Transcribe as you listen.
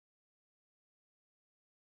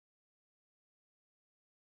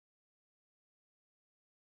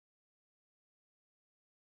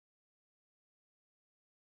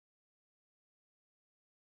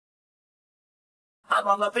I'm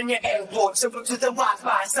all up in your airport, super to the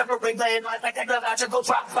Wi-Fi, separate landlines like technological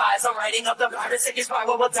drive-bys. I'm writing up the virus, sickest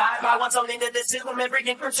spiral will die by. Once I'm into this system, every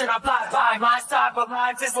encryption I fly by. My type of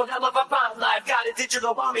life is one hell of a fine life. Got a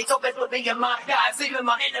digital army, so best with me and my guys. Leaving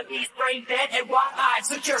my enemies brain dead and wide-eyed.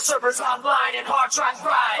 Secure servers online and hard drives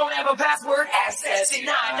fried. Don't have a password, access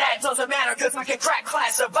denied. That doesn't matter, cause I can crack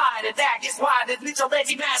classified. And that is why this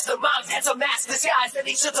vigilante mastermind has a mask disguise that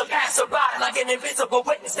he should have passed by. Like an invisible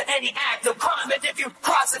witness to any act of crime. And if you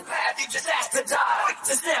cross his path, you just ask to die. Quick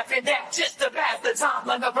to snap in that just to pass the time.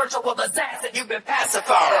 Like a virtual assassin, you've been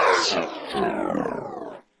pacified.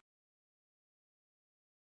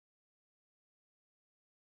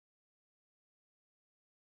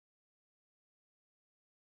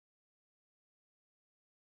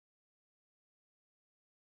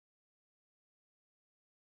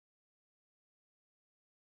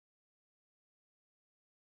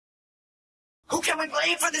 Who can we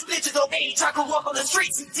blame for this digital age? I grew up on the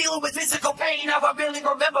streets dealing with physical pain. Now I really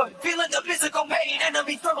remember feeling the physical pain.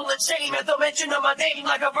 Enemies struggle and shame at the mention of my name.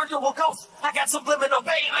 Like a virtual ghost, I got subliminal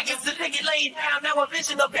pain. I used to think it laid down, now I'm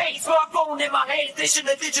vision the pain. Smartphone in my hand, vision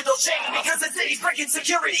the digital shame. Because the city's freaking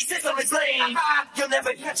security system is lame. You'll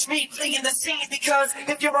never catch me fleeing the scene. Because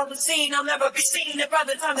if you're on the scene, I'll never be seen. And by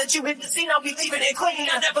the time that you hit the scene, I'll be leaving it clean.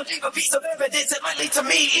 I never leave a piece of evidence that might lead to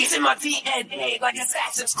me. It's in my DNA, like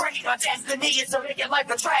Assassin's Creed. My destiny is to make it like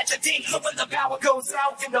a tragedy. So when the power goes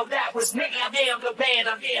out, you know that was me. I am the man,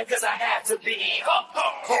 I'm here cause I have to be.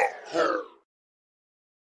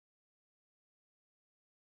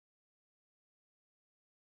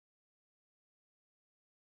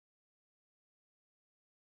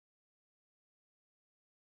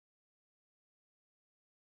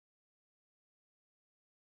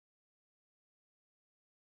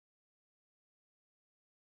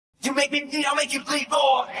 You make me bleed, I'll make you bleed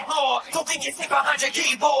more. Don't think you sit behind your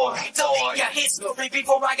keyboard. Door, your history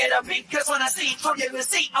before I get a beat. Cause when I see from your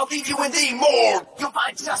receipt, I'll leave you in the morgue. You'll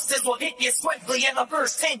find justice will hit you swiftly in the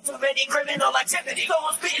first hint of any criminal activity. So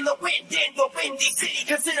I'm spitting the wind in the windy city.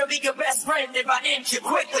 Consider me your best friend if I end you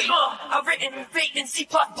quickly. I've written fate in C++,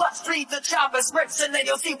 read the Java scripts, and then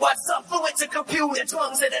you'll see what's up. Fluent to computer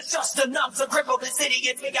tongues, and it's just enough to cripple the city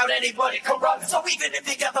and take out anybody corrupt. So even if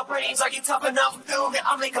you got the brains, are you tough enough? Dude,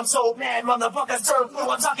 I'll make them so mad, motherfuckers turn blue.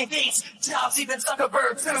 I'm talking gates, jobs, even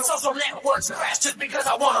Zuckerberg too. Social networks crash just because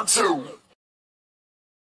I want them to.